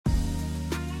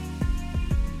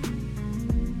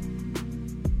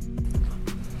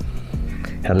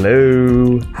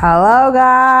Hello. Hello,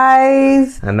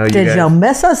 guys. Did you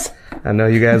miss us? I know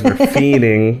you guys were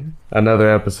fiending another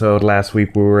episode. Last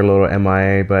week we were a little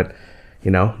MIA, but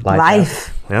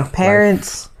life.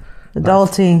 Parents.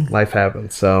 Adulting. Life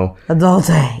happens. So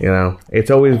adulting.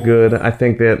 It's always good. I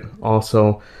think that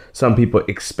also some people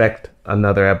expect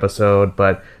another episode,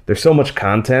 but there's so much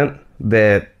content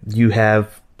that you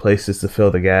have places to fill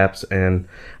the gaps. And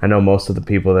I know most of the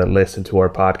people that listen to our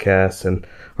podcast and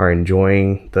are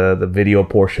enjoying the video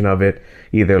portion of it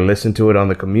either listen to it on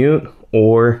the commute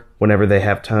or whenever they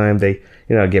have time, they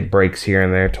get breaks here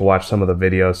and there to watch some of the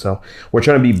videos. So we're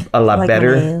trying to be a lot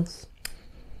better.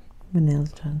 My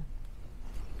nails done.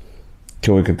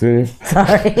 Can we continue?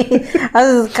 Sorry.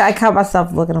 I caught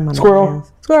myself looking at my nails.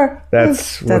 Squirrel.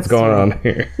 That's what's going on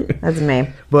here. That's me.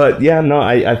 But yeah, no,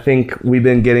 I think we've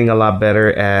been getting a lot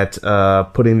better at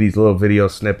putting these little video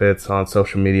snippets on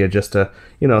social media just to,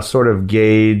 sort of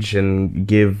gauge and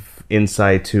give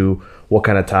insight to what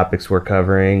kind of topics we're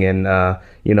covering and,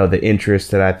 the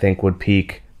interest that I think would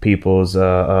pique people's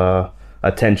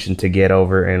attention to get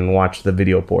over and watch the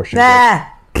video portion.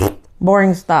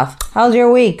 Boring stuff. How's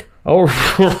your week? Oh,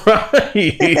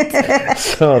 right.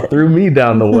 So threw me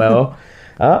down the well.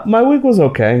 My week was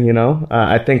okay,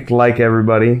 I think like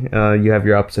everybody, you have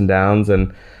your ups and downs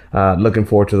and looking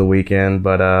forward to the weekend.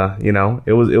 But,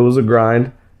 it was a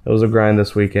grind. It was a grind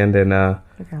this weekend and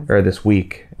or this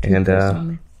week. And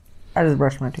I just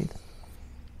brushed my teeth.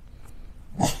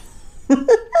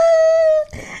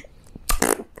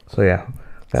 So, yeah.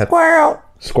 That's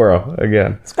Squirrel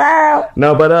again. Squirrel.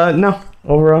 No, but no.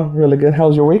 Overall, really good. How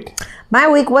was your week? My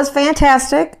week was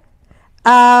fantastic,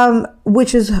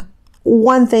 which is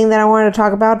one thing that I wanted to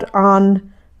talk about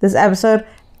on this episode.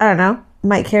 I don't know,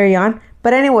 might carry on.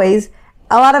 But anyways,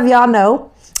 a lot of y'all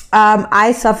know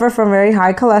I suffer from very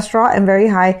high cholesterol and very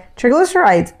high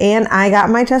triglycerides. And I got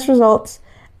my test results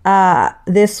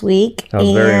this week. I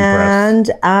was very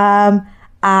impressed.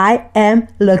 I am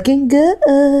looking good.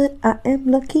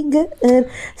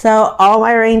 So all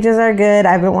my ranges are good.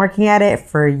 I've been working at it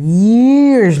for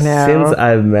years now. Since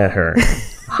I've met her,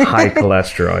 high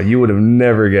cholesterol. You would have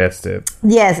never guessed it.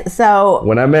 Yes. So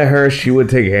when I met her, she would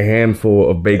take a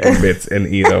handful of bacon bits and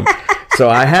eat them. So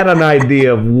I had an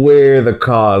idea of where the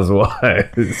cause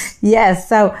was. Yes.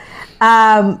 So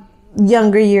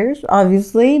younger years,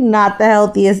 obviously, not the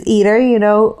healthiest eater.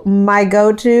 My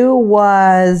go-to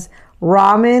was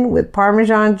ramen with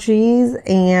Parmesan cheese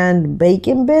and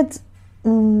bacon bits.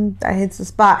 That hits the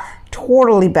spot.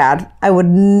 Totally bad. I would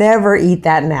never eat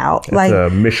that now. That's a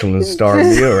Michelin star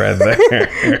meal right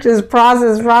there. Just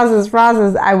process.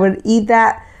 I would eat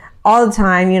that all the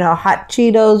time. Hot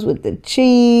Cheetos with the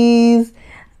cheese.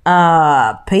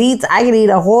 Pizza. I could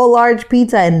eat a whole large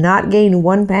pizza and not gain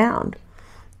 1 pound.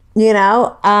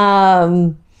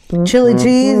 Chili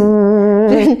cheese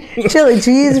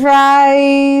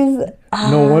fries.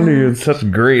 No wonder you're in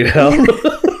such great health.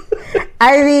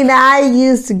 I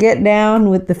used to get down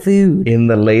with the food. In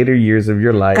the later years of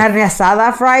your life. Carne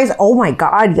asada fries. Oh my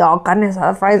God, y'all. Carne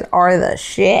asada fries are the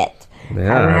shit. Yeah, I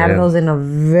haven't had those in a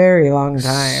very long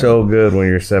time. So good when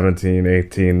you're 17,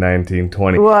 18, 19,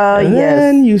 20. Well, and yes.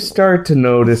 then you start to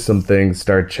notice some things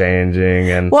start changing.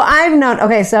 And well, I've known.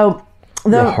 Okay, so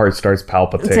the heart starts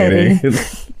palpitating.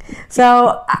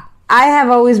 So I have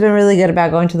always been really good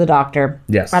about going to the doctor.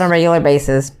 Yes. On a regular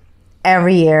basis.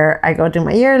 Every year I go to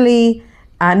my yearly,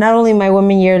 not only my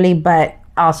women yearly, but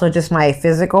also just my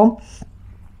physical.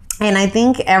 And I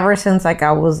think ever since I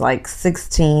was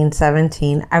 16,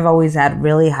 17, I've always had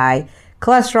really high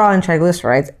cholesterol and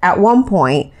triglycerides. At one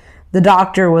point, the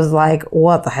doctor was like,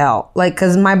 what the hell?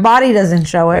 Because my body doesn't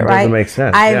show it, right? Doesn't make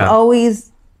sense. I've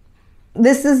always,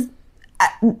 this is,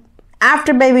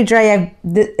 after Baby Dre,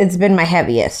 it's been my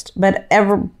heaviest. But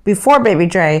ever before Baby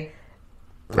Dre,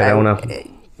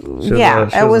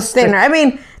 it was thinner. I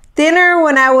mean, thinner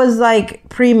when I was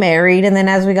pre-married, and then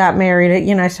as we got married,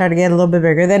 I started to get a little bit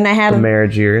bigger. Then I had the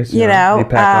marriage years, you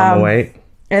pack on the weight,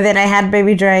 and then I had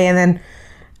Baby Dre, and then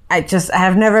I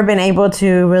have never been able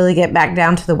to really get back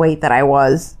down to the weight that I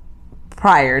was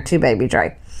prior to Baby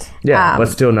Dre. Yeah, but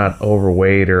still not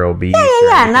overweight or obese.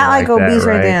 Yeah, not like obese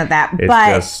or anything like that. It's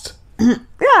but just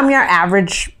I'm your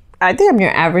average. I think I'm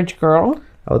your average girl.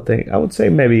 I would say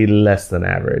maybe less than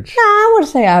average. No, I would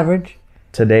say average.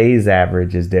 Today's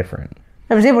average is different.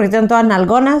 Sí, porque están todas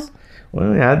nalgonas.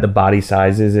 Well, yeah, the body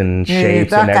sizes and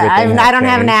shapes and everything. I don't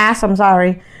have an ass. I'm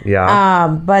sorry. Yeah.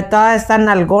 But todas están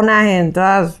nalgonas and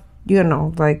todas, Yeah,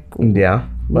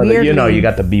 but weirdly. you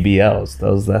got the BBLs.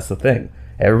 That's the thing.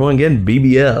 Everyone getting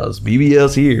BBLs.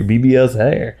 BBLs here, BBLs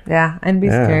there. Yeah, I'd be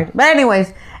scared. But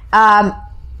anyways,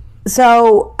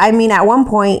 So, I mean, at one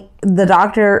point, the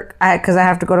doctor, because I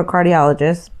have to go to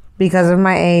cardiologist because of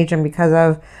my age and because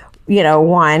of,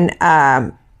 one,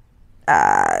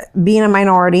 being a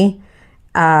minority,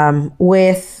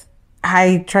 with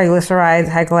high triglycerides,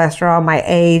 high cholesterol, my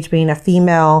age, being a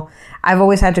female, I've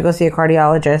always had to go see a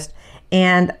cardiologist.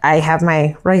 And I have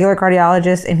my regular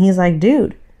cardiologist, and he's like,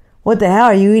 dude, what the hell?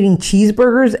 Are you eating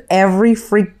cheeseburgers every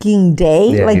freaking day?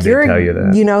 Yeah, like, he did tell you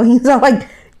that. He's all like,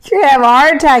 you're going to have a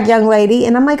heart attack, young lady.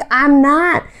 And I'm like, I'm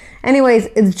not. Anyways,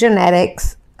 it's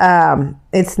genetics.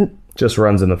 It's just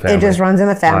runs in the family. It just runs in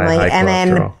the family. High and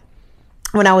then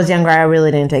when I was younger, I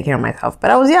really didn't take care of myself.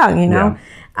 But I was young, Yeah.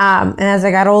 And as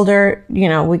I got older,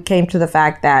 we came to the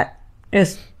fact that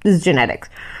it's genetics.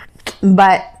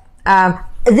 But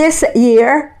this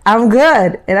year, I'm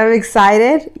good. And I'm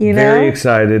excited, Very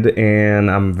excited.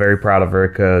 And I'm very proud of her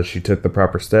because she took the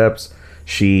proper steps.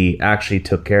 She actually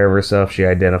took care of herself. She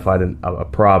identified a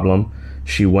problem.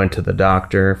 She went to the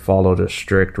doctor, followed a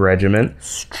strict regimen.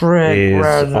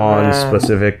 On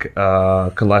specific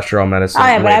cholesterol medicine. Oh,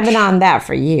 yeah, but I've been on that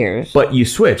for years. But you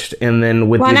switched, and then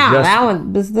with that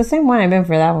one, it's the same one I've been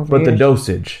for that one for years. But the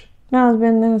dosage. No, it's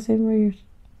been the same for years.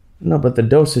 No, but the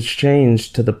dosage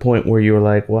changed to the point where you were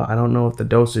like, well, I don't know if the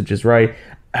dosage is right.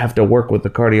 I have to work with the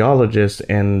cardiologist,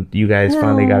 and you guys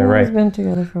finally got it right. We've been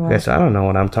together for a while. Yes, I don't know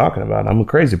what I'm talking about. I'm a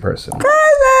crazy person. Crazy!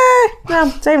 No,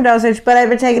 same dosage, but I've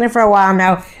been taking it for a while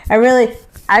now. I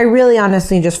really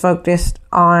honestly just focused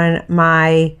on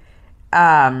my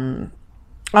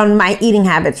eating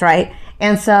habits, right?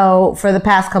 And so for the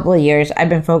past couple of years, I've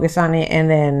been focused on it, and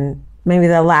then maybe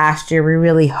the last year we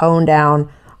really honed down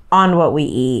on what we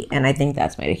eat, and I think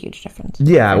that's made a huge difference.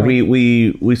 Yeah,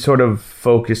 we sort of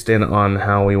focused in on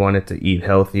how we wanted to eat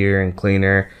healthier and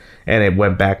cleaner, and it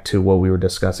went back to what we were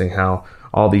discussing, how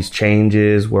all these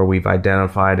changes where we've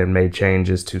identified and made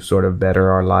changes to sort of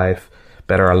better our life,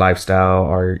 better our lifestyle,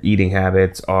 our eating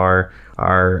habits, our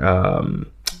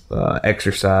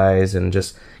exercise, and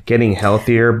just getting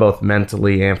healthier both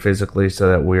mentally and physically so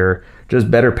that we're just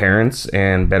better parents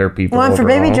and better people. Well, and for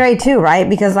overall. baby Dre too, right?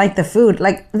 Because like the food,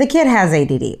 like the kid has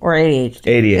ADD or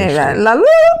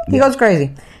ADHD. He goes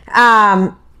crazy.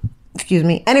 Excuse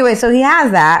me. Anyway, so he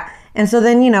has that. And so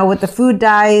then, with the food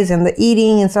dyes and the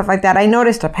eating and stuff like that, I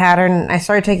noticed a pattern. I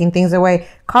started taking things away.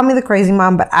 Call me the crazy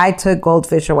mom, but I took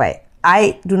goldfish away.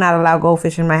 I do not allow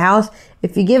goldfish in my house.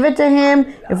 If you give it to him,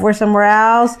 if we're somewhere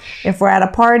else, if we're at a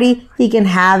party, he can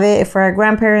have it. If we're at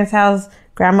grandparents' house,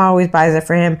 grandma always buys it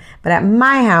for him. But at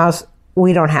my house,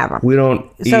 we don't have them. We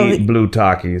don't eat blue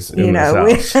Takis in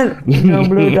this house. No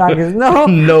blue Takis. No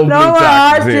blue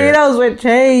hard Takis here. Cheetos with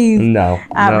cheese. No.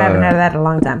 I haven't had that in a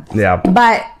long time. Yeah.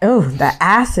 But, the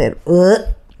acid. Ugh.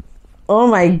 Oh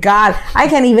my God. I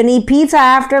can't even eat pizza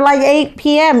after like 8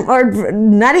 p.m. or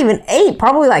not even 8,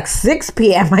 probably like 6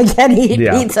 p.m. I can't eat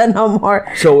pizza no more.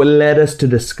 So it led us to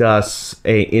discuss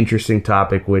a interesting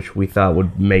topic, which we thought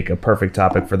would make a perfect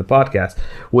topic for the podcast,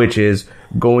 which is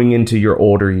going into your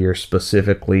older years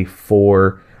specifically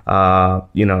for,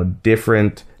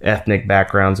 different ethnic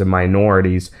backgrounds and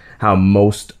minorities, how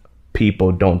most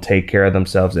people don't take care of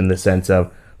themselves in the sense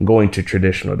of going to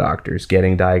traditional doctors,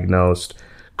 getting diagnosed,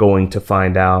 going to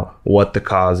find out what the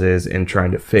cause is and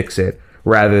trying to fix it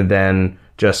rather than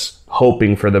just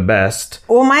hoping for the best.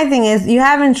 Well, my thing is you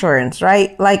have insurance,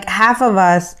 right? Like half of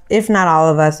us, if not all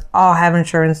of us, all have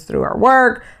insurance through our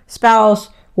work, spouse,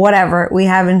 whatever. We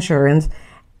have insurance.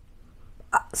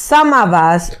 Some of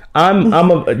us, some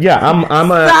of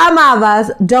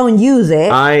us don't use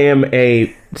it. I am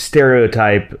a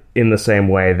stereotype in the same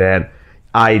way that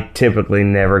I typically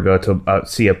never go to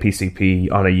see a PCP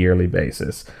on a yearly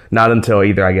basis. Not until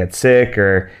either I get sick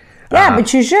or... Yeah,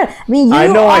 but you should. I mean, you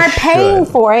are paying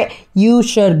for it. You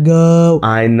should go.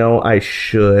 I know I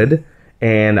should.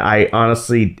 And I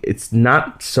honestly, it's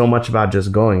not so much about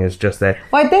just going. It's just that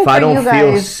if I don't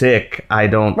feel sick, I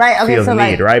don't feel the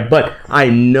need, right? But I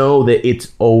know that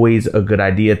it's always a good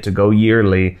idea to go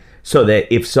yearly so that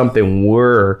if something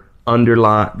were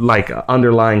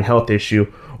underlying health issue,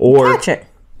 or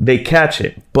they catch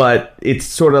it. But it's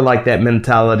sort of like that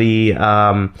mentality,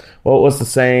 what was the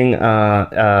saying?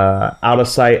 Out of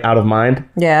sight, out of mind.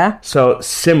 Yeah. So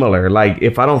similar, like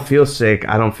if I don't feel sick,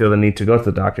 I don't feel the need to go to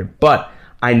the doctor. But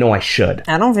I know I should.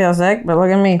 I don't feel sick, but look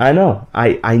at me. I know.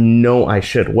 I know I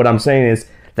should. What I'm saying is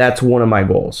that's one of my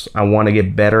goals. I want to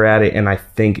get better at it, and I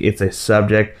think it's a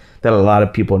subject that a lot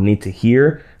of people need to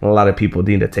hear and a lot of people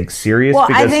need to take serious,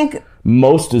 because I think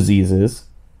most diseases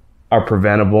are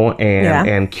preventable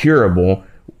and curable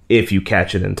if you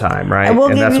catch it in time, right?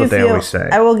 And that's what they always say.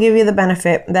 I will give you the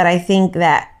benefit that I think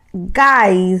that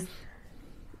guys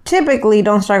typically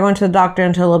don't start going to the doctor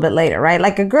until a little bit later, right?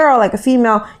 Like a girl, like a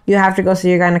female, you have to go see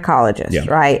your gynecologist,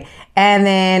 right? And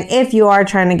then if you are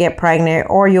trying to get pregnant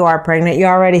or you are pregnant, you're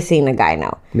already seeing the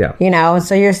gyno. Yeah. You know,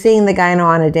 so you're seeing the gyno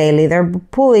on a daily. They're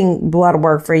pulling blood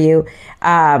work for you.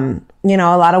 You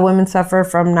know, a lot of women suffer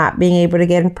from not being able to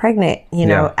get pregnant, you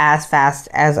know, as fast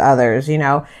as others. You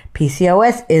know,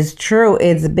 PCOS is true.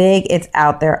 It's big. It's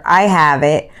out there. I have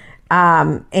it.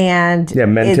 And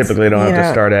men typically don't have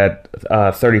to start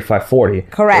at 35, 40.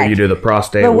 Correct. Where you do the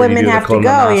prostate. But women have to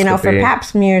go, you know, for pap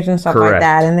smears and stuff like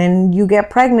that. And then you get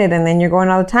pregnant and then you're going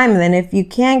all the time. And then if you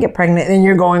can't get pregnant, then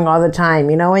you're going all the time,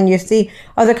 you know, and you see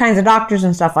other kinds of doctors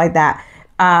and stuff like that.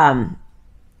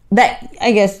 That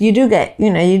I guess you do get,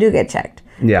 you know, you do get checked.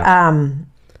 Yeah.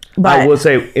 But I will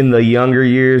say in the younger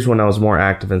years when I was more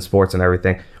active in sports and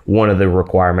everything, one of the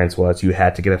requirements was you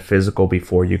had to get a physical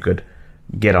before you could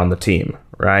get on the team,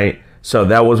 right? So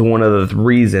that was one of the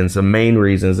reasons, the main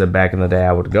reasons that back in the day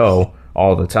I would go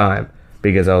all the time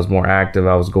because I was more active.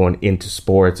 I was going into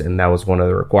sports and that was one of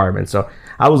the requirements. So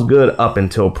I was good up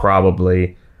until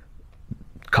probably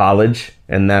college,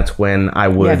 and that's when I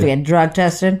would... You have to get drug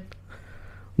tested?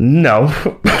 No.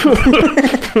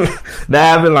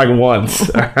 That happened like once,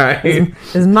 all right?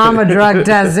 His mama drug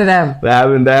tested him.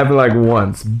 That happened like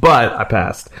once, but I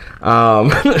passed. A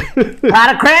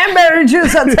lot of cranberry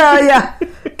juice, I tell ya.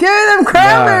 Give me them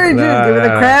cranberry juice. Give me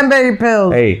the cranberry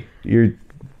pills. Hey, you're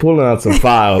pulling out some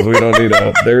files. We don't need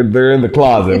to. They're in the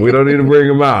closet. We don't need to bring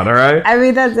them out, all right? I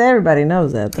mean, that's everybody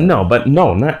knows that. Though.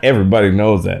 No, not everybody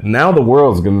knows that. Now the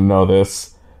world's going to know this.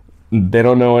 They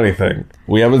don't know anything.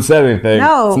 We haven't said anything.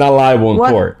 No. It's not liable in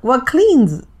court. What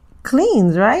cleans,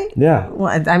 right? Yeah.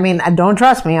 Well, I mean, don't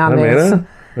trust me on this.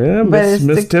 Yeah,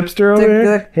 Miss Tipster over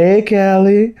here. Hey,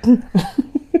 Callie.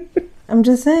 I'm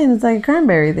just saying, it's like a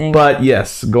cranberry thing. But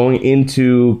yes, going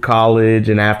into college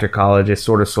and after college, it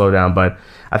sort of slowed down. But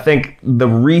I think the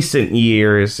recent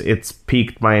years, it's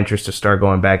piqued my interest to start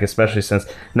going back, especially since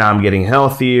now I'm getting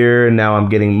healthier. Now I'm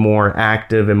getting more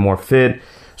active and more fit.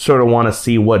 Sort of want to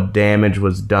see what damage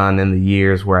was done in the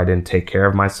years where I didn't take care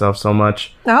of myself so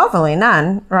much. Hopefully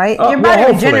none, right? Your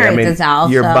body regenerates itself.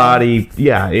 Your body,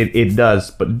 yeah, it does,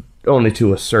 but only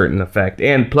to a certain effect.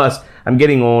 And plus, I'm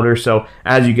getting older, so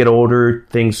as you get older,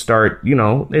 things start, you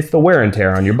know, it's the wear and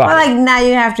tear on your body. Well, like now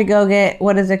you have to go get,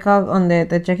 what is it called on the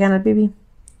Chicana BB?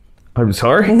 I'm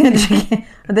sorry? The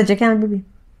Chicana BB.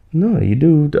 No, you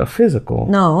do a physical.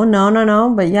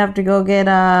 No, but you have to go get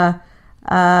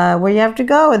where you have to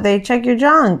go, they check your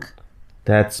junk.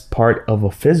 That's part of a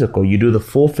physical. You do the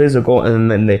full physical, and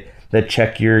then they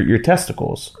check your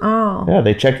testicles. Oh. Yeah,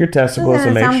 they check your testicles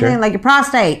and make sure. Like your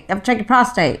prostate. You have to check your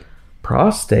prostate.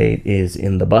 Prostate is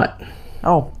in the butt.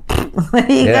 Oh.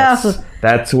 There you go.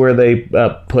 That's where they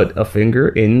put a finger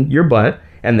in your butt,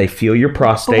 and they feel your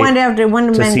prostate when do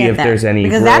men to see get if that? there's any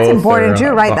because growth. That's important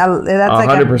too, right? That's like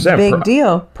 100%. A big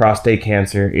deal. Prostate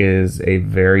cancer is a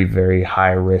very, very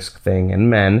high risk thing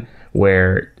in men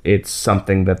where it's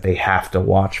something that they have to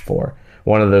watch for.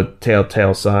 One of the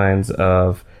telltale signs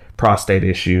of prostate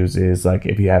issues is like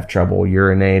if you have trouble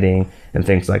urinating and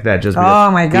things like that. Just oh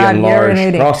my God,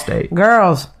 urinating. Prostate.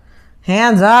 Girls,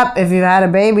 hands up if you've had a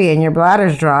baby and your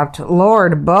bladder's dropped.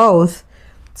 Lord, both.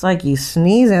 It's like you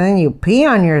sneeze and then you pee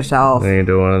on yourself. You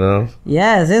do one of those?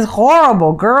 Yes, it's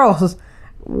horrible. Girls,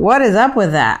 what is up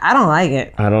with that? I don't like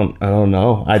it. I don't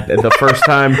know. The first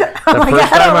time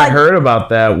I heard about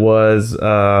that was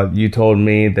you told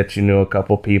me that you knew a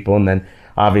couple people, and then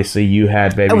obviously you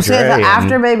had Baby Dre. So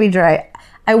after Baby Dre,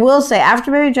 I will say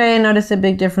after Baby Dre, I noticed a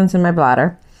big difference in my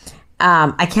bladder.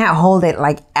 I can't hold it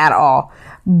like at all.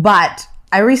 But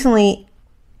I recently...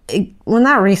 Well,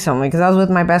 not recently, because I was with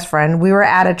my best friend. We were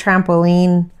at a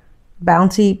trampoline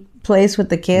bouncy place with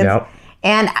the kids. Yep.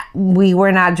 And we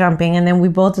were not jumping. And then we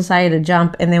both decided to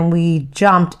jump. And then we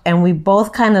jumped. And we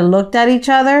both kind of looked at each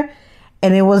other.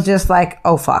 And it was just like,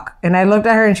 oh, fuck. And I looked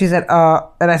at her and she said,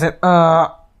 And I said,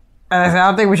 And I said, I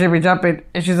don't think we should be jumping.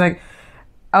 And she's like,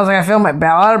 I was like, I feel my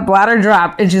bladder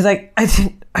drop. And she's like,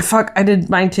 I did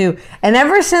mine too. And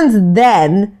ever since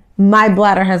then... my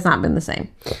bladder has not been the same.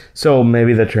 So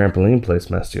maybe the trampoline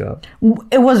place messed you up.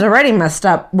 It was already messed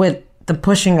up with the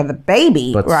pushing of the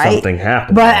baby, but right? Something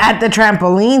happened. But at the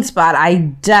trampoline spot, I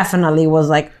definitely was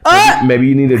like, maybe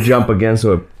you need to jump again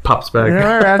so it pops back.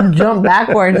 Jump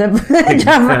backwards and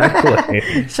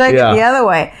shake it the other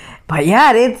way. But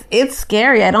yeah, it's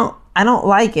scary. I don't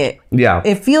like it. Yeah,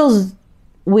 it feels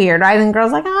weird, right? And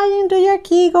girls like, oh, you can do your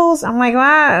Kegels. I'm like,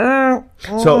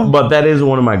 what? So, but that is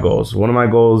one of my goals. One of my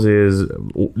goals is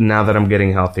now that I'm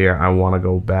getting healthier, I want to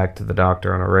go back to the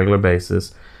doctor on a regular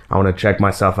basis. I want to check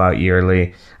myself out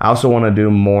yearly. I also want to do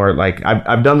more, like,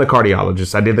 I've done the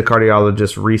cardiologist. I did the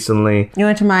cardiologist recently. You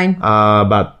went to mine?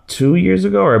 About 2 years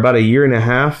ago, or about a year and a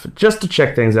half, just to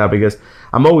check things out, because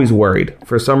I'm always worried.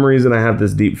 For some reason, I have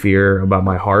this deep fear about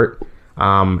my heart.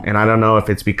 And I don't know if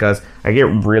it's because I get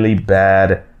really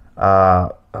bad, I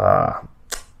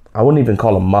wouldn't even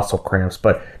call them muscle cramps,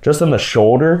 but just in the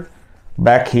shoulder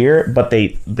back here, but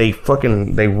they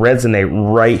resonate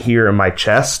right here in my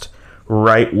chest,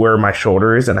 right where my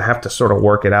shoulder is, and I have to sort of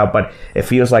work it out, but it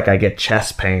feels like I get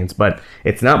chest pains, but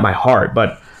it's not my heart.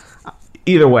 But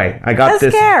either way, I got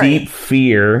this deep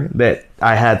fear that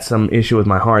I had some issue with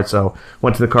my heart, so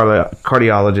went to the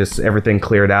cardiologist, everything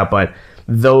cleared out, but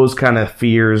those kind of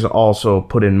fears also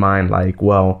put in mind, like,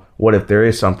 well, what if there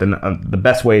is something? The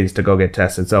best way is to go get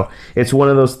tested. So it's one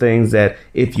of those things that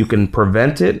if you can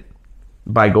prevent it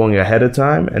by going ahead of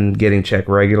time and getting checked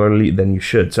regularly, then you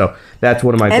should. So that's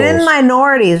one of my goals. And in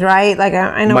minorities, right? Like,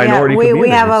 I know we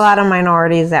have a lot of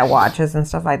minorities that watch us and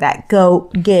stuff like that. Go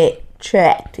get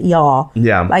checked, y'all.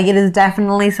 Yeah. Like, it is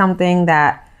definitely something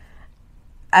that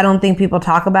I don't think people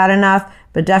talk about enough,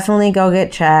 but definitely go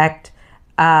get checked.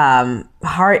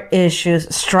 Heart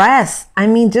issues, stress. I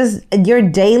mean, just your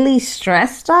daily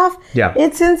stress stuff. Yeah.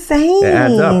 It's insane. It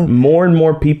adds up. More and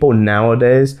more people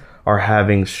nowadays are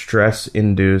having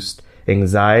stress-induced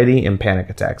anxiety and panic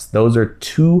attacks. Those are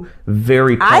two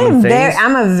very common things.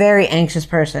 I'm a very anxious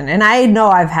person, and I know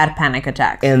I've had panic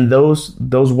attacks. And those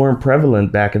weren't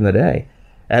prevalent back in the day.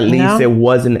 At least it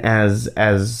wasn't as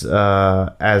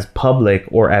public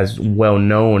or as well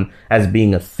known as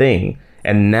being a thing.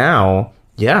 And now,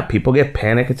 yeah, people get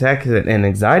panic attacks and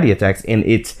anxiety attacks, and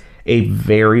it's a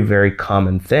very, very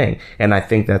common thing. And I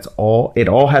think it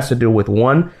all has to do with,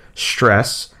 one,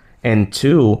 stress, and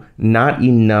two, not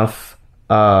enough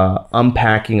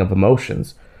unpacking of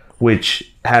emotions,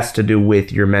 which has to do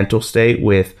with your mental state,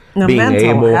 with being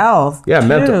mental health. Yeah,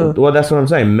 mental. Well, that's what I'm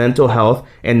saying. Mental health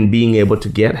and being able to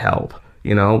get help.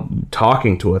 You know,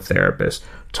 talking to a therapist,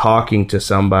 talking to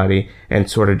somebody, and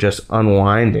sort of just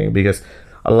unwinding, because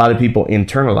a lot of people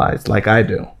internalize, like I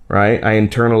do, right? I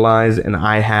internalize, and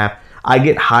I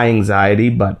get high anxiety,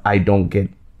 but I don't get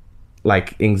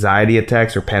like anxiety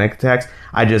attacks or panic attacks.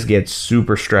 I just get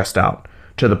super stressed out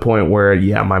to the point where,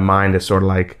 yeah, my mind is sort of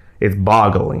like, it's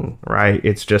boggling, right?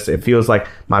 It's just, it feels like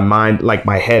my mind, like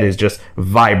my head is just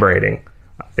vibrating.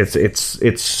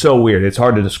 It's so weird. It's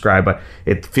hard to describe, but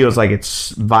it feels like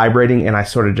it's vibrating, and I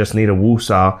sort of just need a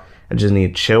woosah. I just need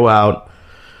to chill out,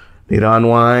 need to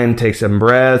unwind, take some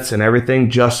breaths and everything,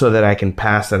 just so that I can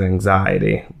pass that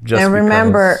anxiety. And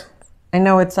remember, I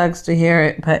know it sucks to hear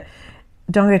it, but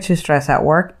don't get too stressed at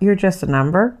work. You're just a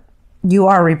number. You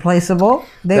are replaceable.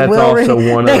 That's also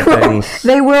one of the things.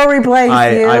 They will replace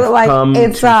you. I've come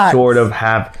to sort of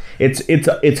have.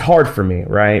 It's hard for me,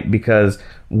 right? Because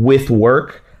with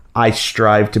work, I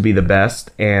strive to be the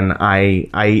best, and I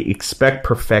expect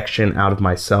perfection out of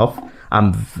myself.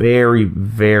 I'm very,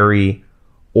 very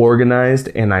organized,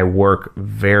 and I work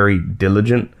very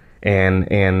diligent,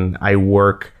 and I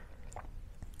work.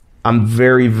 I'm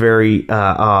very, very.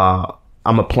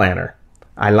 I'm a planner.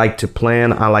 I like to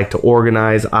plan. I like to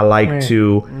organize. I like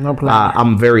to. No plan.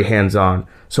 I'm very hands-on.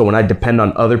 So when I depend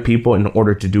on other people in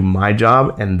order to do my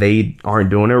job, and they aren't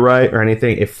doing it right or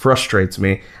anything, it frustrates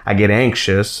me. I get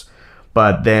anxious,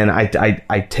 but then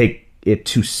I take it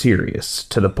too serious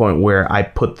to the point where I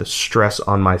put the stress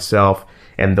on myself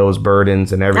and those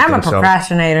burdens and everything. I'm a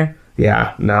procrastinator.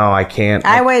 Yeah, no, I can't.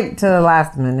 I wait to the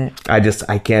last minute.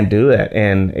 I can't do that.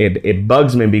 And it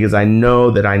bugs me, because I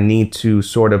know that I need to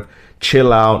sort of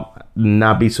chill out,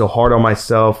 not be so hard on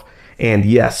myself. And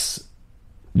yes,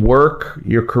 work,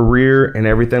 your career and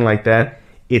everything like that,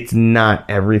 it's not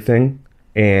everything.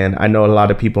 And I know a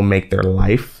lot of people make their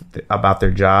life about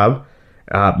their job,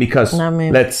 because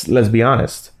let's be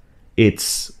honest,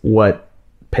 it's what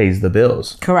pays the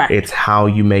bills. Correct. It's how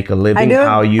you make a living,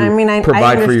 how you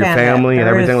provide for your family and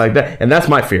everything like that. And that's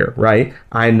my fear, right?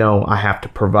 I know I have to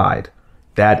provide.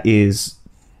 That is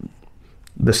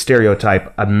the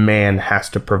stereotype. A man has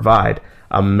to provide.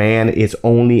 A man is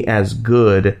only as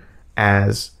good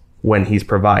as when he's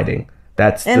providing.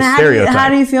 That's the stereotype. How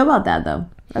do you feel about that, though?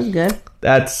 That's good.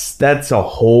 That's a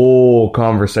whole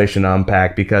conversation to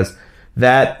unpack, because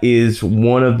that is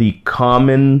one of the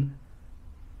common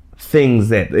things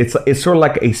that it's sort of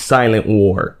like a silent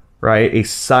war, right? A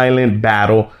silent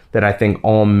battle that I think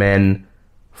all men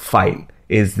fight,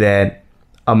 is that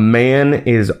a man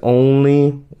is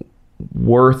only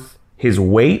worth his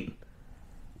weight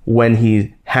when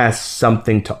he has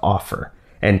something to offer.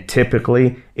 And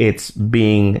typically it's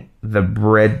being the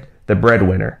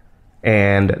breadwinner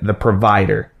and the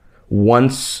provider.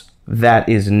 once that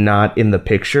is not in the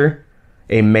picture,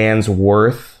 a man's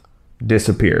worth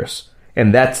disappears.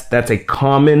 And that's a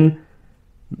common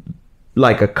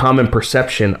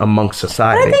perception amongst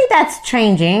society. But I think that's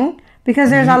changing because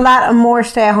there's a lot of more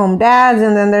stay-at-home dads,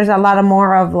 and then there's a lot of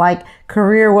more of like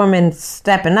career women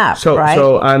stepping up, right?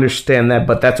 So I understand that,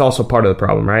 but that's also part of the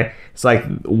problem, right? It's like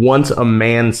once a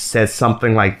man says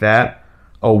something like that,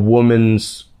 a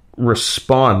woman's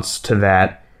response to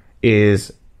that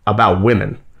is about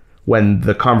women when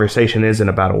the conversation isn't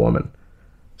about a woman.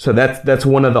 So that's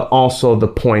one of the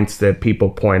points that people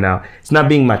point out. It's not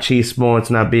being machismo.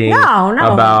 It's not being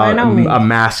about a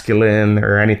masculine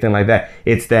or anything like that.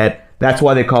 It's that's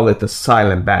why they call it the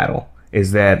silent battle,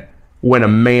 is that when a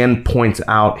man points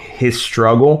out his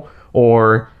struggle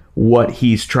or what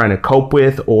he's trying to cope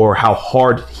with or how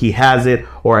hard he has it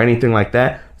or anything like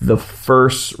that, the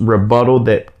first rebuttal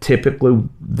that typically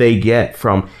they get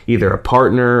from either a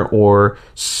partner or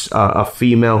a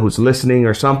female who's listening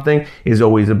or something is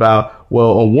always about,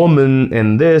 well, a woman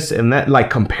and this and that, like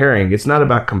comparing. It's not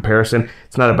about comparison.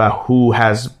 It's not about who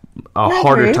has a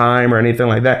harder time or anything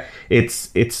like that. It's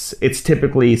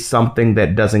typically something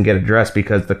that doesn't get addressed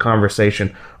because the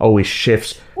conversation always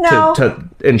shifts to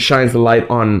and shines the light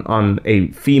on a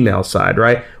female side,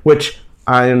 right? Which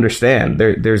I understand.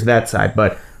 There's that side,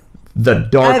 but the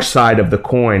dark side of the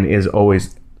coin is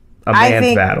always a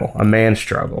man's battle, a man's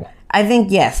struggle. I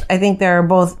think yes. I think there are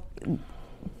both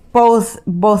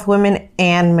women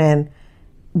and men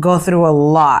go through a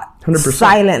lot 100%.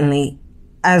 Silently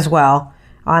as well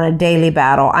on a daily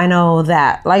battle. I know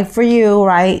that, like for you,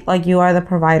 right? Like you are the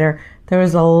provider. There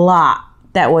is a lot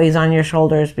that weighs on your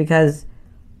shoulders because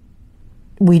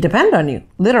we depend on you.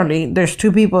 Literally, there's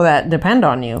two people that depend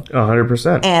on you.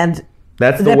 100%. And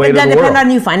that's the weight of the world. That depend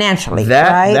on you financially.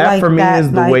 That like for me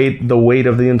is the weight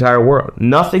of the entire world.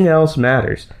 Nothing else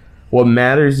matters. What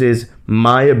matters is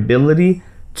my ability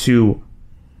to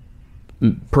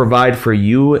provide for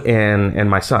you and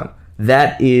my son.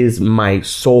 That is my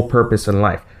sole purpose in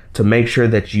life, to make sure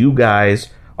that you guys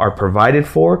are provided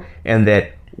for and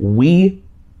that we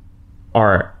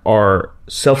are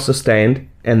self-sustained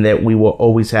and that we will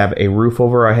always have a roof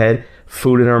over our head,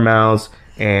 food in our mouths,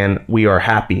 and we are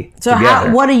happy together.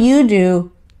 So what do you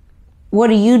do? What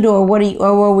do you do, or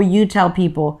what would you tell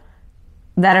people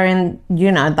that are in,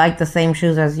 like the same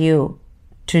shoes as you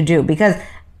to do? Because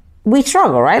we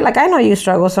struggle, right? Like I know you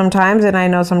struggle sometimes, and I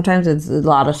know sometimes it's a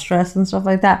lot of stress and stuff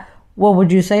like that. What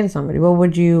would you say to somebody? What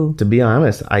would you? To be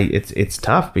honest, it's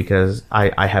tough because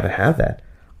I haven't had that.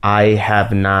 I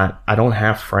don't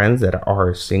have friends that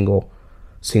are single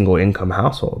income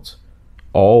households.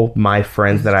 All my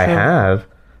friends that I have,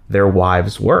 their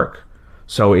wives work.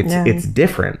 So it's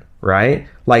different, right?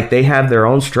 Like they have their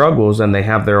own struggles and they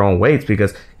have their own weights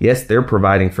because yes, they're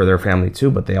providing for their family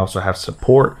too, but they also have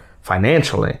support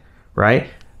financially, right?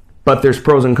 But there's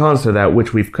pros and cons to that,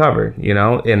 which we've covered,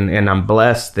 and I'm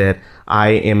blessed that I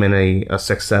am in a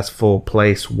successful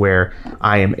place where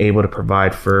I am able to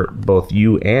provide for both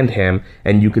you and him,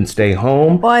 and you can stay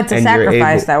home. Well, it's a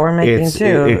sacrifice that we're making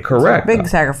too. Correct. It's a big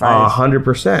sacrifice.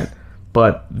 100%.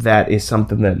 But that is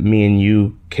something that me and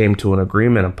you came to an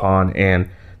agreement upon, and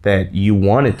that you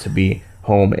wanted to be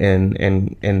home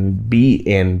and be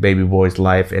in baby boy's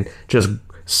life and just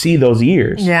see those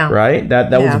years, right? That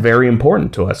was very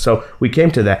important to us. So we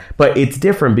came to that. But it's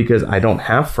different because I don't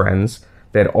have friends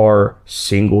that are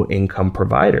single income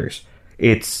providers.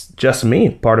 It's just me,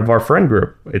 part of our friend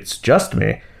group. It's just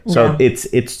me. So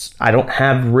it's I don't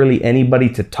have really anybody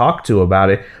to talk to about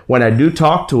it. When I do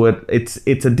talk to it,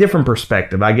 it's a different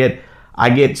perspective. I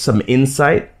get some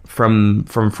insight from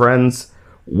friends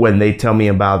when they tell me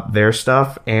about their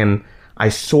stuff, and I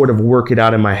sort of work it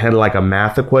out in my head like a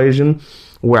math equation,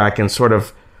 where I can sort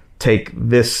of take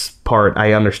this part,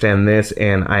 I understand this,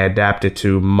 and I adapt it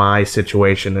to my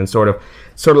situation, and sort of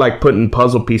like putting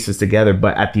puzzle pieces together.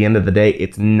 But at the end of the day,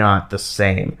 it's not the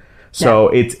same. So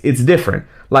it's different.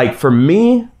 Like for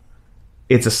me,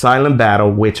 it's a silent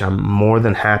battle, which I'm more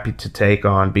than happy to take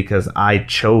on because I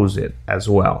chose it as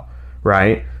well,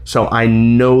 right? So I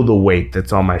know the weight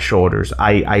that's on my shoulders.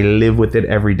 I live with it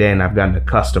every day, and I've gotten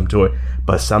accustomed to it.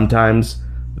 But sometimes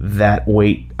that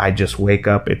weight, I just wake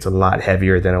up, it's a lot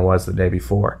heavier than it was the day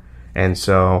before. And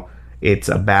so it's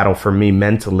a battle for me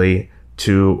mentally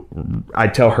I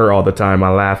tell her all the time, I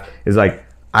laugh, is like,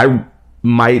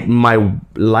 my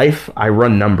life, I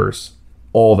run numbers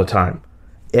all the time.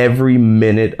 Every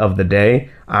minute of the day,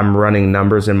 I'm running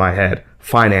numbers in my head,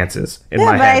 finances in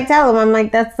my head. Yeah, but I tell them, I'm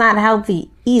like, that's not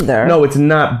healthy either. No, it's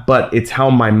not, but it's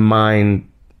how my mind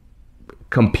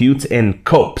computes and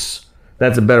copes.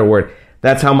 That's a better word.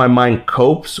 That's how my mind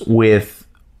copes with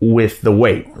the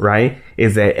weight, right?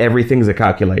 Is that everything's a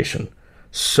calculation.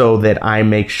 So that I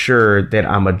make sure that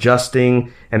I'm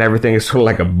adjusting and everything is sort of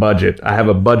like a budget. I have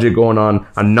a budget going on,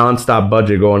 a nonstop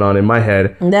budget going on in my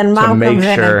head. And then mom comes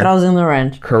in and throws in the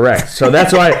wrench. Correct. So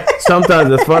that's why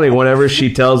sometimes it's funny whenever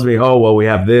she tells me, oh, well, we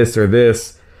have this or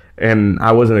this, and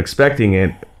I wasn't expecting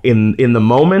it. In the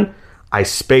moment, I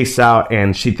space out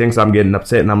and she thinks I'm getting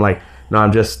upset. And I'm like,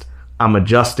 no, I'm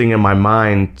adjusting in my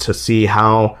mind to see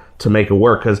how to make it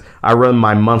work, because I run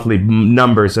my monthly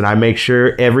numbers and I make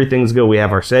sure everything's good. We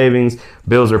have our savings,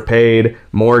 bills are paid,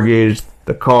 mortgage,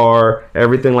 the car,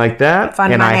 everything like that.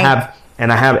 I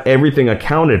have everything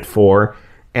accounted for,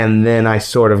 and then I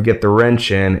sort of get the wrench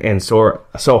in, and so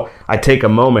I take a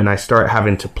moment and I start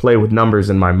having to play with numbers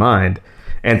in my mind.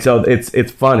 And so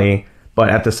it's funny,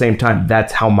 but at the same time,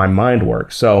 that's how my mind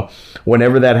works. So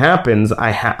whenever that happens,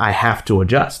 I have to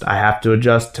adjust. I have to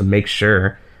adjust to make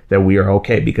sure that we are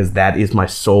okay, because that is my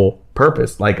sole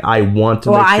purpose. Like, I want to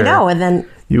make sure I know, and then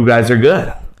you guys are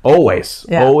good. Always.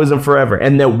 Yeah. Always and forever.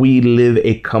 And that we live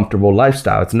a comfortable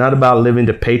lifestyle. It's not about living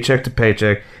to paycheck.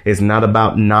 It's not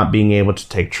about not being able to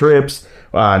take trips,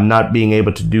 not being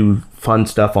able to do fun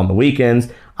stuff on the weekends.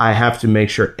 I have to make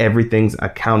sure everything's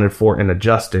accounted for and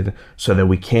adjusted so that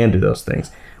we can do those things.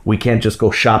 We can't just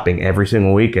go shopping every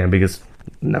single weekend because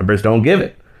numbers don't give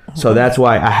it. So that's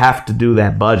why I have to do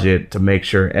that budget to make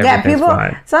sure everything's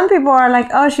fine. Some people are like,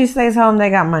 oh, she stays home, they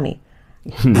got money.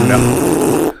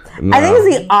 No. I think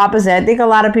it's the opposite. I think a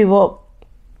lot of people,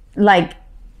 like,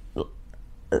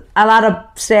 a lot of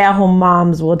stay-at-home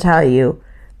moms will tell you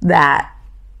that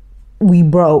we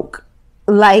broke.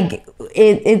 Like,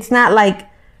 it's not like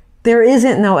there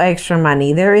isn't no extra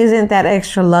money. There isn't that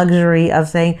extra luxury of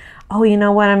saying, oh, you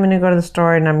know what, I'm going to go to the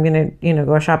store and I'm going to,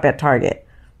 go shop at Target.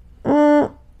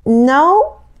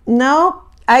 No.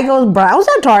 I go browse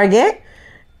at Target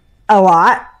a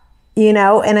lot, and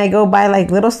I go buy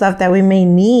like little stuff that we may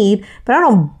need, but I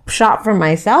don't shop for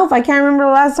myself. I can't remember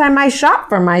the last time I shopped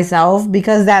for myself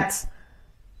because that's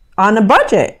on a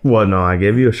budget. Well, no, I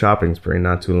gave you a shopping spree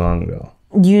not too long ago.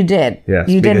 You did. Yes,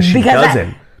 you did. She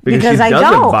doesn't. Because I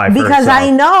don't. Buy for because herself. I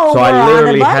know so we're I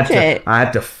literally on a budget. I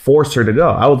had to force her to go.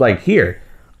 I was like, here,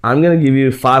 I'm going to give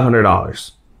you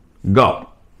 $500.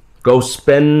 Go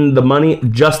spend the money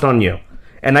just on you.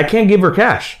 And I can't give her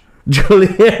cash.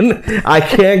 Julianne, I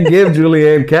can't give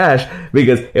Julianne cash,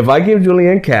 because if I give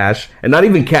Julianne cash, and not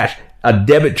even cash, a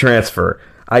debit transfer,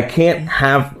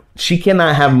 she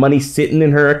cannot have money sitting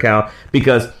in her account,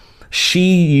 because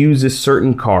she uses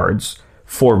certain cards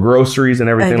for groceries and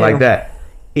everything like that.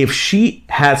 If she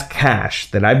has cash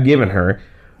that I've given her,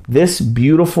 this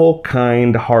beautiful,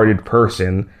 kind-hearted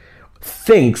person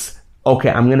thinks, okay,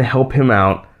 I'm going to help him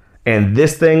out. And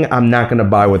this thing, I'm not going to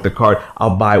buy with the card.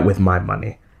 I'll buy it with my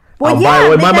money. Well, I'll buy it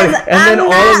with my money. And then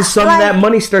all of a sudden, that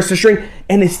money starts to shrink.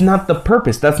 And it's not the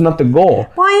purpose. That's not the goal.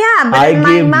 Well, yeah, but in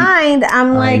my mind,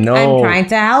 I'm like, I'm trying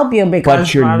to help you.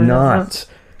 But you're not.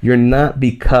 You're not,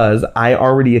 because I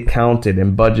already accounted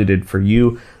and budgeted for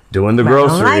you doing the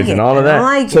groceries and all of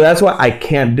that. So that's why I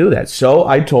can't do that. So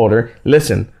I told her,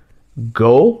 listen,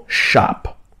 go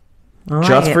shop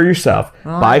just for yourself.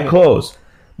 Buy clothes.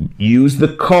 Use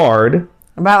the card.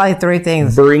 About like 3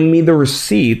 things. Bring me the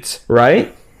receipts,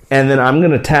 right? And then I'm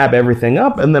going to tab everything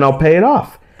up and then I'll pay it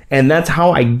off. And that's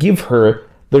how I give her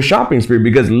the shopping spree,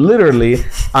 because literally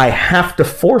I have to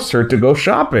force her to go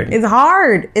shopping. It's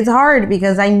hard. It's hard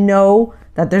because I know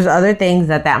that there's other things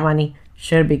that money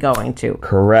should be going to.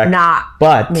 Correct. Not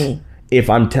but me. If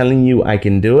I'm telling you I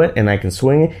can do it and I can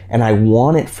swing it and I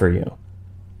want it for you,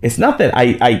 it's not that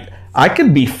I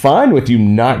could be fine with you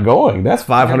not going. That's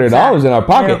 $500 in our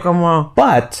pocket.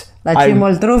 But I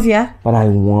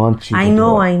want you. I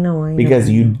know. Because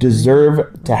you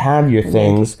deserve to have your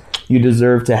things. You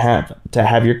deserve to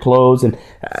have your clothes and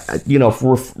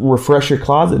refresh your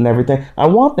closet and everything. I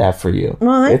want that for you.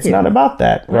 Well, it's not about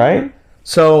that, right?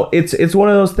 So it's one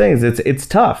of those things. It's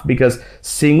tough because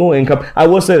single income. I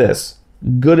will say this.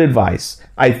 Good advice.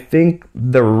 I think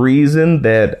the reason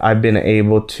that I've been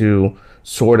able to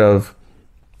sort of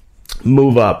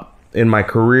move up in my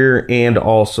career and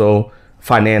also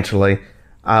financially,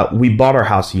 we bought our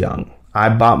house young. I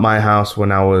bought my house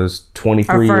when I was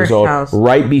 23 years old,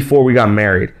 right before we got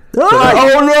married.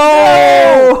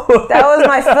 Oh, no! That was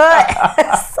my foot.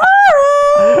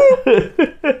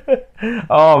 Sorry.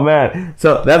 Oh, man.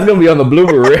 So that's going to be on the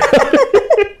blooper reel.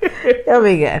 That'll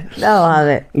be good. That'll have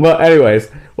it. Well, anyways,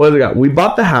 what else we got? We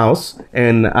bought the house,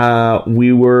 and I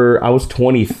was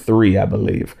 23, I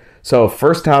believe. So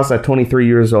first house at 23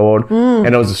 years old,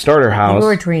 and it was a starter house. You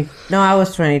were 20. No, I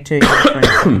was 22. You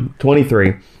were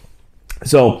 23.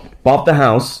 So bought the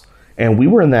house, and we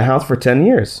were in that house for 10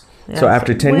 years. Yeah, so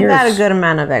after 10 years, we got a good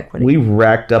amount of equity. We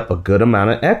racked up a good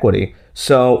amount of equity.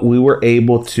 So we were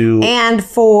able to... And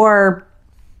for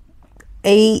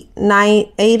 8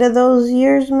 of those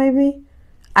years, maybe,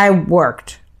 I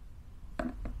worked.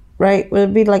 Right? Would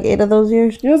it be like 8 of those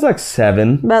years? Yeah, it was like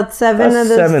 7. About 7 of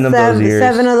those years.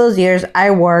 7 of those years,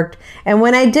 I worked. And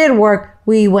when I did work,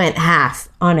 we went half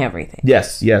on everything.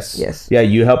 Yes. Yeah,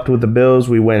 you helped with the bills.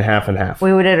 We went half and half. We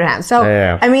did half. So,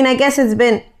 yeah. I mean, I guess it's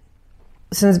been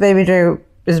since Baby Dre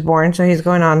is born, so he's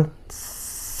going on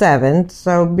 7.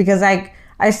 So, because I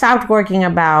stopped working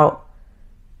about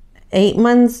 8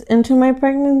 months into my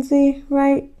pregnancy,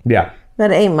 right? Yeah.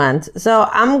 About 8 months. So,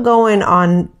 I'm going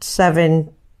on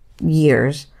 7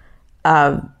 years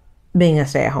of being a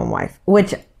stay-at-home wife,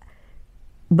 which,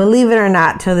 believe it or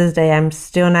not, to this day, I'm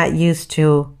still not used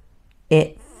to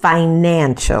it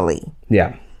financially.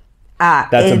 Yeah.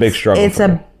 That's a big struggle. It's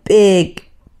a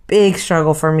big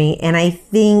struggle for me. And I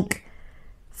think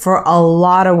for a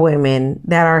lot of women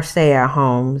that are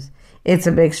stay-at-homes, it's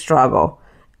a big struggle.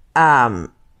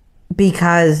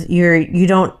 Because you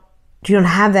don't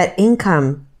have that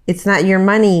income. It's not your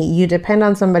money. You depend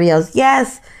on somebody else.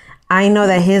 Yes, I know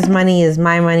that his money is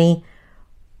my money,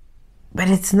 but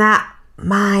it's not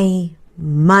my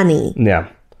money. Yeah.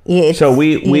 So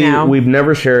we've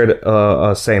never shared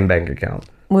a same bank account.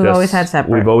 We've always had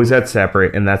separate. We've always had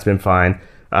separate, and that's been fine.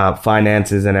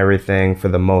 Finances and everything, for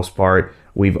the most part,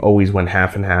 we've always went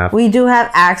half and half. We do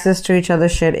have access to each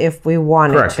other's shit if we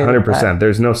wanted Correct, to. 100%.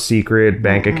 There's no secret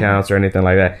bank accounts or anything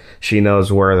like that. She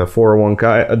knows where the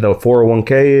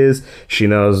 401k is. She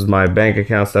knows my bank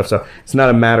account stuff. So it's not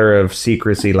a matter of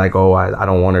secrecy, like, oh, I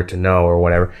don't want her to know or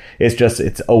whatever. It's just,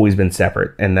 it's always been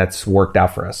separate, and that's worked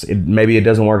out for us. Maybe it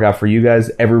doesn't work out for you guys.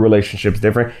 Every relationship's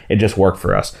different. It just worked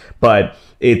for us. But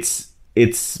it's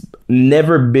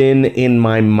never been in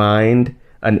my mind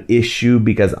an issue,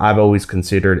 because I've always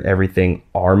considered everything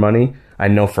our money. I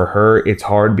know for her it's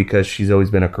hard because she's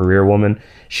always been a career woman.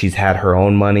 She's had her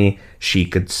own money. She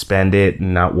could spend it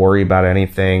and not worry about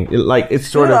anything. It's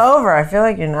sort of over. I feel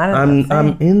like you're not in the frame.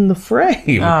 I'm in the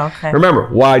frame. Oh, okay.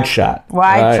 Remember, wide shot.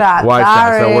 Wide shot.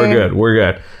 So we're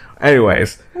good.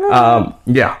 Anyways,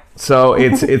 yeah. So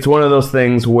it's one of those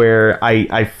things where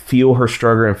I feel her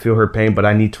struggle and feel her pain, but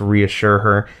I need to reassure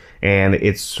her, and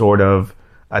it's sort of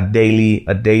a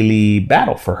daily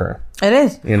battle for her. It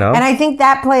is. And I think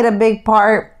that played a big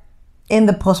part in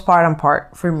the postpartum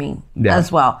part for me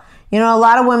as well. A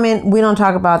lot of women, we don't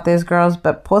talk about this, girls,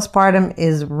 but postpartum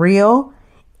is real,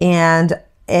 and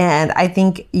I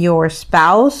think your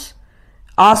spouse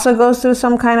also goes through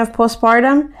some kind of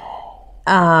postpartum.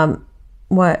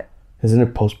 What? Isn't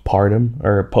it postpartum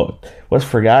or what's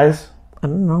for guys? I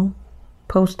don't know.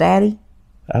 Post daddy?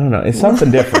 I don't know. It's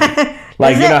something different.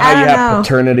 Like, how you have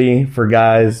paternity for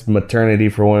guys, maternity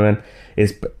for women.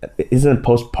 Isn't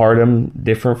postpartum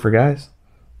different for guys?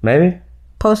 Maybe?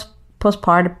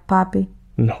 Postpartum poppy?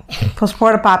 No.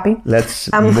 Postpartum poppy.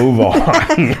 Let's move on.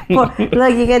 Look,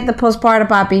 you get the postpartum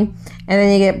poppy, and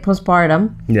then you get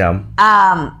postpartum. Yeah.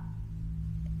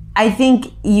 I think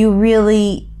you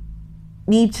really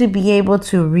need to be able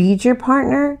to read your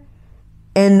partner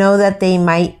and know that they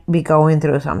might be going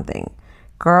through something.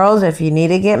 Girls, if you need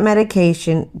to get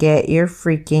medication, get your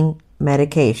freaking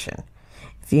medication.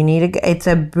 If you need it's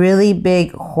a really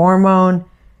big hormone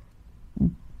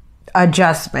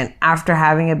adjustment after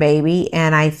having a baby.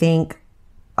 And I think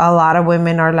a lot of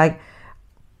women are like,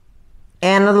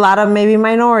 and a lot of maybe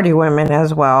minority women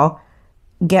as well,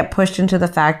 get pushed into the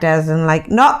fact as in like,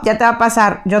 no, ya te va a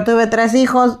pasar. Yo tuve 3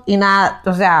 hijos y nada,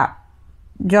 o sea,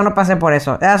 yo no pasé por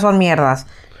eso. Esas son mierdas.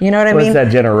 You know what I mean? It's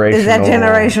that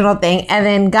generational thing. And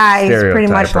then guys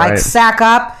pretty much like sack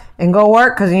up and go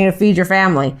work because you need to feed your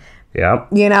family. Yeah.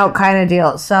 Kind of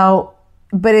deal. So,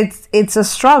 but it's a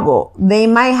struggle. They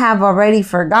might have already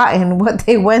forgotten what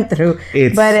they went through.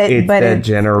 It's that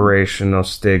generational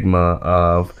stigma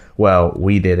of, well,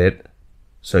 we did it,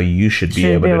 so you should be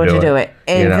able to do it.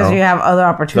 Because you have other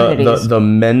opportunities. The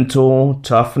mental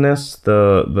toughness,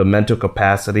 the mental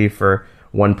capacity for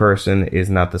one person is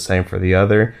not the same for the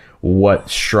other. What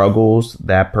struggles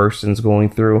that person's going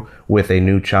through with a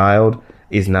new child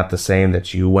is not the same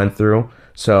that you went through.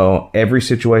 So every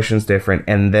situation is different.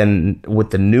 And then with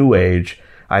the new age,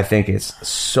 I think it's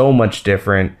so much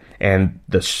different. And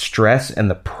the stress and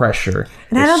the pressure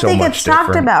and I don't think it's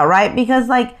talked about, right? Because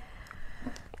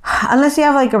unless you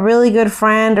have a really good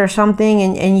friend or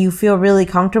something and you feel really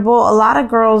comfortable, a lot of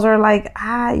girls are like,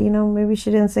 maybe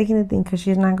she didn't say anything because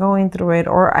she's not going through it.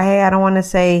 Or, hey, I don't want to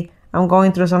say I'm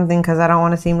going through something because I don't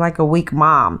want to seem like a weak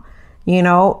mom. you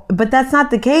know, but that's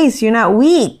not the case. You're not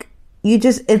weak.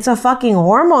 It's a fucking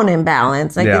hormone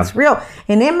imbalance. Like, it's real.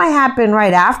 And it might happen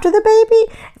right after the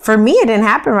baby. For me, it didn't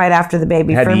happen right after the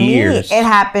baby. For years. me, it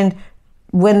happened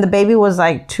when the baby was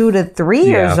like 2 to 3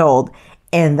 years old.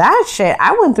 And that shit,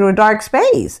 I went through a dark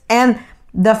space. And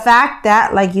the fact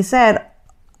that, like you said,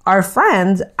 our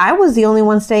friends, I was the only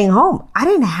one staying home. I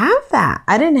didn't have that.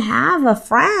 I didn't have a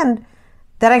friend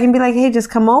that I can be like, hey, just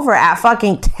come over at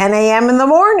fucking 10 a.m. in the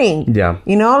morning. Yeah.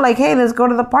 You know, like, hey, let's go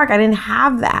to the park. I didn't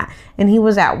have that. And he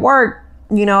was at work.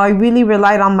 You know, I really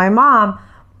relied on my mom,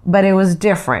 but it was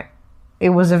different. It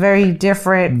was a very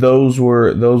different. Those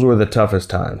were the toughest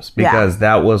times because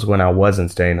that was when I wasn't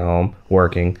staying home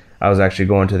working. I was actually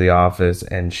going to the office,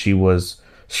 and she was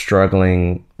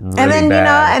struggling really and then, bad. You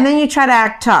know, and then you try to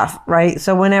act tough, right?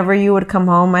 So whenever you would come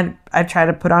home, I'd try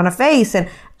to put on a face, and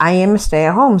I am a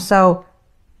stay-at-home. So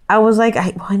I was like,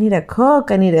 I need to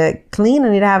cook, I need to clean, I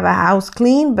need to have a house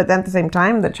clean, but then at the same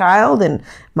time, the child and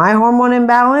my hormone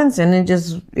imbalance, and it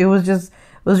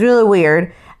was really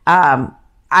weird.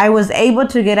 I was able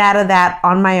to get out of that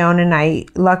on my own, and I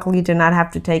luckily did not have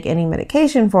to take any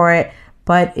medication for it.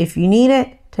 But if you need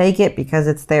it, take it, because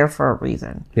it's there for a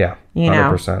reason. Yeah,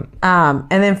 100%. And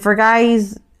then for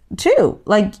guys too,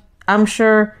 like, I'm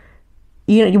sure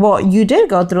you did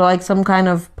go through like some kind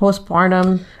of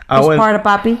postpartum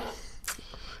papi.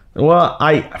 Well,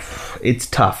 it's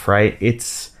tough, right?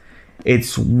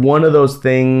 It's one of those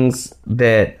things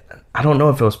that I don't know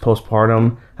if it was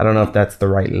postpartum. I don't know if that's the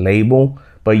right label,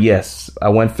 but yes, I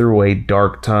went through a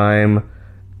dark time,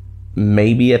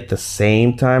 maybe at the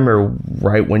same time or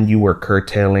right when you were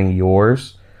curtailing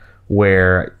yours,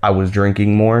 where I was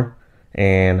drinking more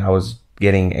and I was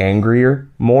getting angrier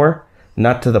more.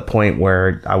 Not to the point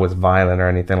where I was violent or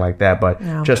anything like that, but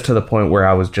just to the point where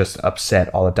I was just upset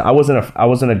all the time. I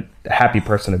wasn't a happy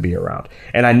person to be around,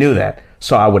 and I knew that.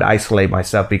 So I would isolate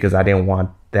myself because I didn't want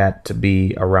that to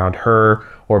be around her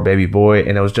or baby boy.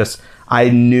 And it was just, I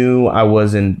knew I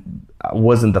wasn't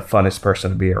the funnest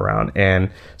person to be around,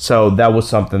 and so that was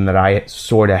something that I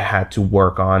sort of had to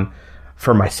work on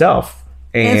for myself.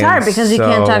 And it's hard because you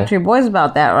can't talk to your boys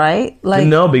about that, right? Like,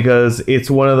 no, because it's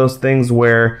one of those things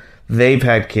where they've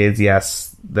had kids,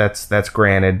 yes, that's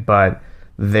granted, but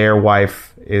their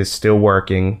wife is still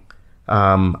working.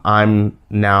 I'm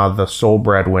now the sole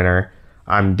breadwinner.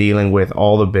 I'm dealing with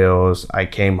all the bills. I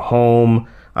came home.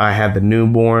 I had the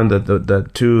newborn, the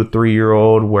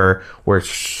 2-3-year-old, where we're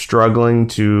struggling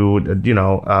to,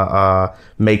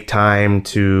 make time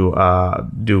to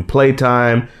do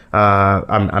playtime.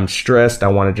 I'm stressed. I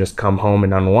want to just come home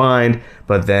and unwind,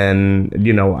 but then,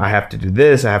 I have to do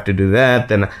this, I have to do that.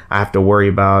 Then I have to worry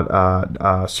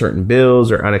about certain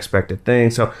bills or unexpected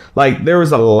things. So, like, there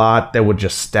was a lot that would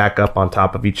just stack up on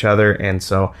top of each other, and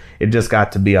so it just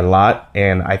got to be a lot.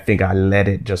 And I think I let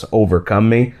it just overcome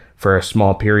me for a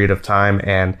small period of time.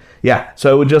 And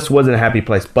so it just wasn't a happy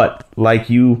place. But like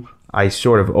you, I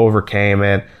sort of overcame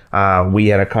it. We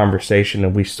had a conversation,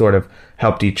 and we sort of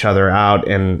helped each other out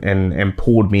and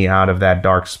pulled me out of that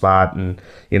dark spot. And,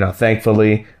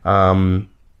 thankfully, from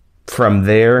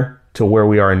there to where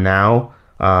we are now,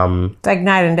 it's like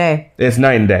night and day. It's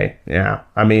night and day. Yeah.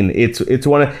 I mean, it's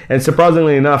one of, and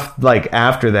surprisingly enough, like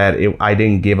after that, I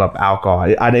didn't give up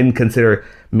alcohol. I didn't consider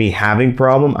me having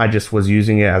problem. I just was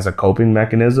using it as a coping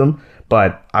mechanism.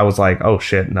 But I was like, oh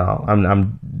shit, no,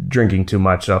 I'm drinking too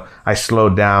much. So I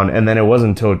slowed down. And then it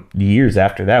wasn't until years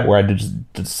after that where I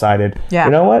just decided, you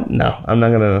know what? No, I'm not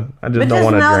going to, I just don't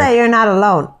want to drink. But just know that you're not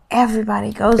alone.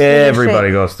 Everybody goes through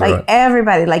Everybody goes through it.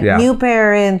 Everybody, new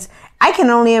parents. I can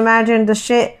only imagine the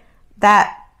shit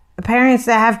that parents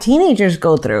that have teenagers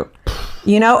go through,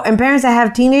 and parents that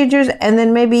have teenagers and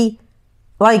then maybe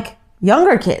like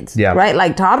younger kids, right?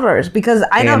 Like toddlers, because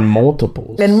I know. And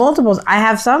multiples. I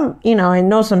have some, I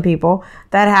know some people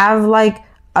that have like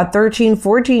a 13,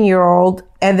 14-year-old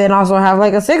and then also have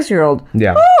like a 6-year-old.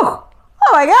 Yeah. Ooh, oh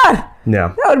my God.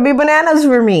 Yeah. That would be bananas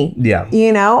for me. Yeah.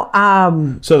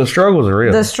 So the struggles are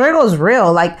real. The struggle is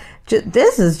real. Like,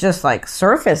 this is just like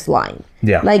surface line.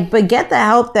 Yeah. Like, but get the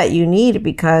help that you need,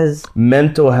 because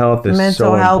mental health is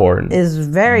so important. Is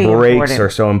very important. Breaks are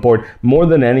so important. More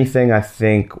than anything, I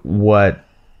think what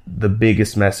the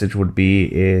biggest message would be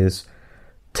is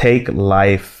take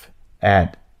life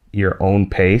at your own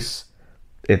pace.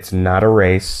 It's not a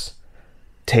race.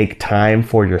 Take time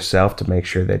for yourself to make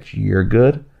sure that you're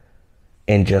good,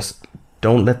 and just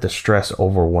don't let the stress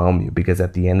overwhelm you, because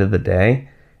at the end of the day,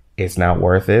 it's not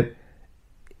worth it.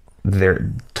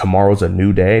 Tomorrow's a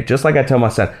new day. Just like I tell my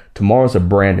son, tomorrow's a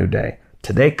brand new day.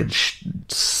 Today could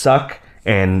suck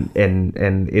and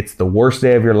it's the worst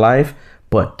day of your life,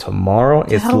 But tomorrow,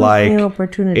 There's always new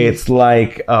opportunities. it's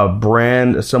like a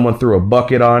brand. Someone threw a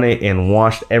bucket on it and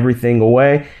washed everything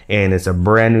away, and it's a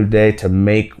brand new day to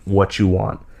make what you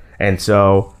want. And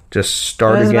so, just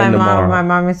start again tomorrow. My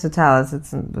mom used to tell us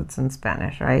it's in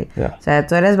Spanish, right? Yeah. So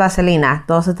tú eres vaselina,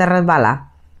 todo se te resbala.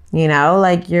 You know,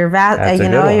 like you're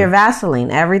you're Vaseline.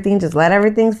 Everything, just let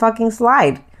everything fucking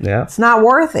slide. Yeah. It's not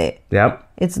worth it. Yep.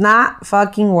 It's not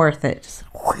fucking worth it. Just,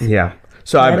 yeah.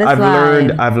 So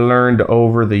I've learned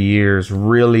over the years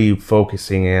really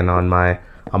focusing in on my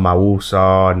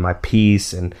wusa and my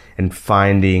peace and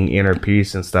finding inner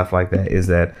peace and stuff like that is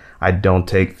that I don't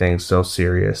take things so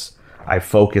serious. I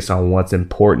focus on what's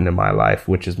important in my life,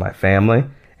 which is my family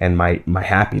and my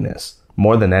happiness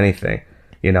more than anything.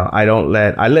 You know,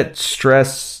 I let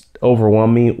stress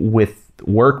overwhelm me with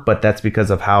work, but that's because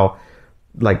of how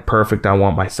like perfect I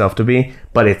want myself to be,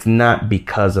 but it's not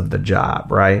because of the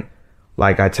job, right?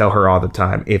 Like I tell her all the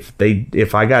time,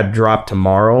 if I got dropped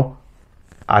tomorrow,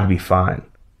 I'd be fine.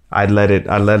 I'd let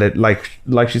it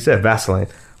like she said, Vaseline.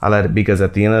 I let it because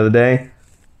at the end of the day,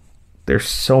 there's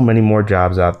so many more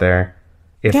jobs out there.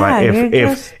 If I'm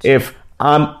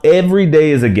every day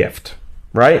is a gift,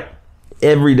 right?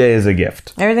 Every day is a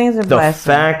gift. Everything's a blessing. The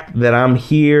fact that I'm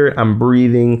here, I'm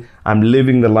breathing, I'm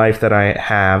living the life that I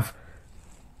have,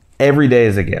 every day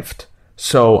is a gift.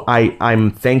 So I'm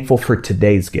thankful for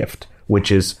today's gift,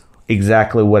 which is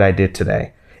exactly what I did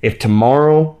today. If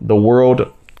tomorrow the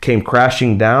world came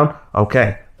crashing down,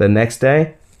 okay, the next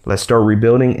day, let's start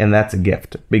rebuilding, and that's a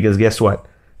gift. Because guess what?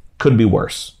 Could be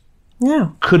worse. Yeah.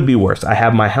 Could be worse. I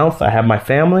have my health, I have my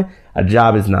family, a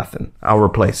job is nothing. I'll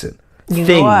replace it. You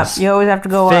go up. You always have to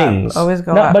go up. Always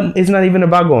go up. But it's not even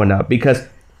about going up, because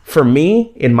for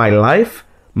me, in my life,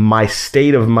 my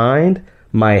state of mind,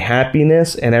 my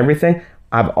happiness and everything,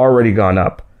 I've already gone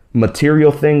up.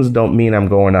 Material things don't mean I'm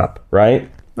going up, right?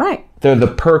 Right. They're the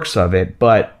perks of it,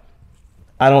 but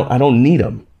I don't need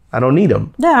them. I don't need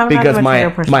them. Yeah, because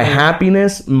my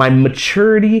happiness, my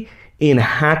maturity in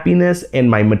happiness and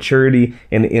my maturity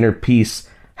in inner peace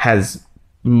has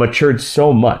matured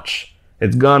so much.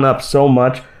 It's gone up so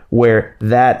much where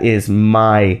that is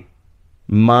my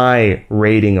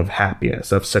rating of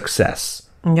happiness, of success.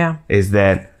 Yeah. Is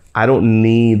that I don't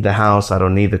need the house, I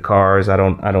don't need the cars, I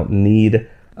don't need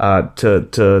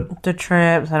the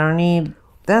trips. I don't need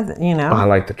that, you know. I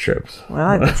like the trips. Well,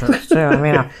 I like the trips too. I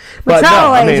mean, I'm a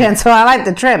travel agent, so I like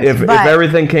the trips. If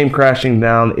everything came crashing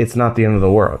down, it's not the end of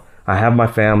the world. I have my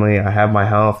family, I have my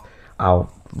health,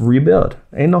 I'll rebuild.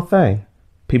 Ain't no thing.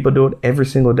 People do it every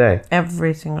single day.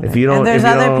 Every single day. If you don't, and there's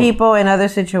other people in other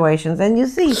situations, and you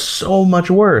see so much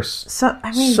worse.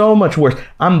 So much worse.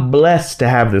 I'm blessed to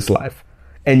have this life,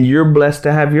 and you're blessed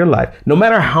to have your life. No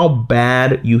matter how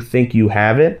bad you think you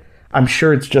have it, I'm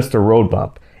sure it's just a road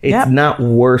bump. It's not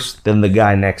worse than the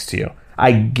guy next to you.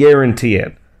 I guarantee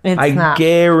it. I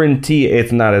guarantee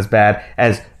it's not as bad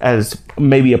as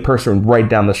maybe a person right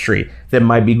down the street that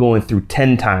might be going through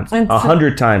 10 times,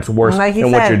 100 times worse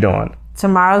than what you're doing.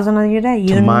 Tomorrow's another day.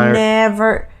 Tomorrow's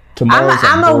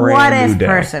I'm a what if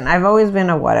person. I've always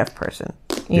been a what if person,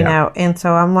 you know, and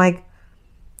so I'm like,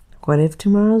 what if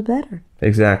tomorrow's better?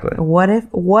 Exactly. What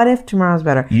if tomorrow's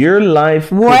better? Your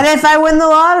life. What if I win the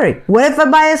lottery? What if I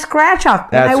buy a scratch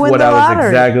off and I win the lottery? That's what I was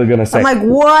exactly going to say. I'm like,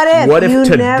 what if? What if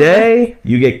today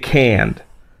you get canned?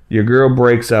 Your girl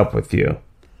breaks up with you.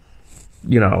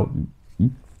 You know,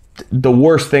 the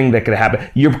worst thing that could happen.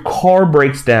 Your car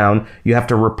breaks down. You have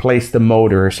to replace the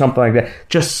motor or something like that.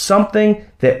 Just something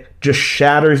that just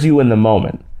shatters you in the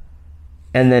moment.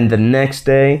 And then the next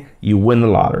day, you win the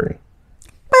lottery.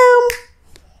 Boom.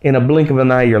 In a blink of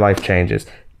an eye, your life changes.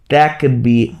 That could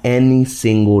be any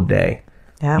single day.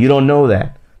 Yeah. You don't know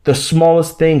that. The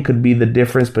smallest thing could be the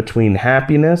difference between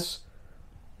happiness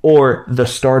or the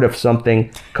start of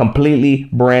something completely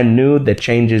brand new that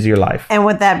changes your life. And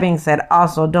with that being said,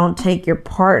 also don't take your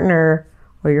partner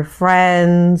or your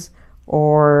friends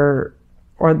or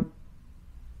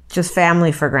just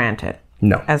family for granted.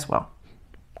 No. As well.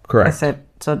 Correct. I said,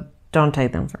 so don't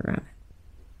take them for granted.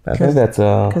 I think that's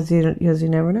because you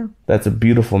never know. That's a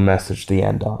beautiful message to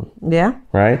end on. Yeah.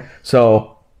 Right?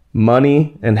 So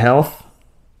money and health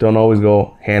don't always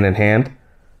go hand in hand.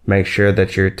 Make sure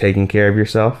that you're taking care of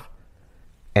yourself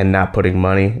and not putting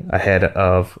money ahead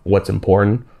of what's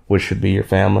important, which should be your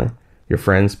family, your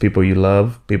friends, people you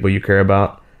love, people you care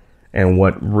about, and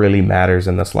what really matters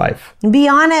in this life. Be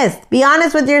honest. Be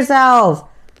honest with yourself.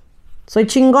 Soy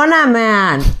chingona,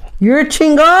 man. You're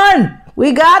chingon.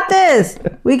 We got this.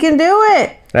 We can do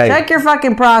it. Hey, check your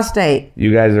fucking prostate.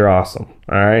 You guys are awesome.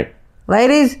 All right?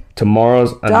 Ladies.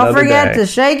 Tomorrow's another day. Don't forget to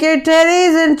shake your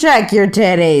titties and check your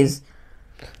titties.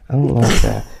 I don't like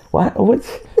that. Why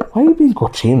are you being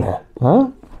cochina? Huh?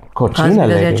 Cochina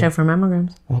lady. Check for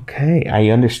mammograms. Okay, I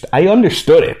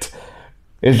understood it.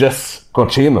 It's just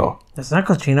cochino. It's not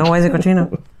cochino. Why is it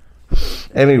cochino?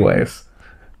 Anyways,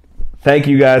 thank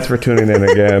you guys for tuning in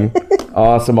again.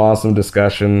 Awesome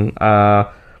discussion.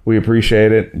 We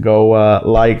appreciate it. Go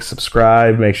like,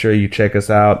 subscribe. Make sure you check us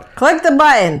out. Click the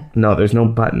button. No, there's no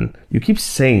button. You keep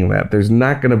saying that. There's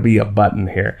not going to be a button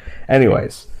here.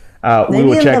 Anyways, we will check y'all.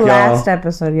 Maybe in the last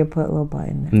episode you'll put a little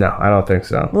button. No, I don't think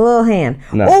so. A little hand.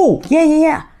 No. Oh,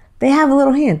 yeah. They have a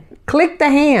little hand. Click the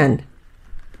hand.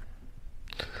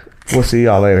 We'll see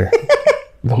y'all later.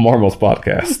 The Mormons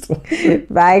Podcast.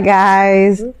 Bye,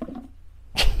 guys.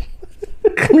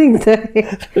 Click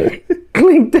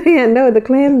the hand. No, the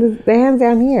hand's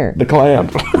down here. The clam.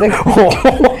 The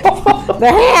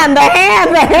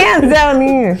hand's down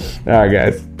here. All right,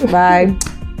 guys. Bye.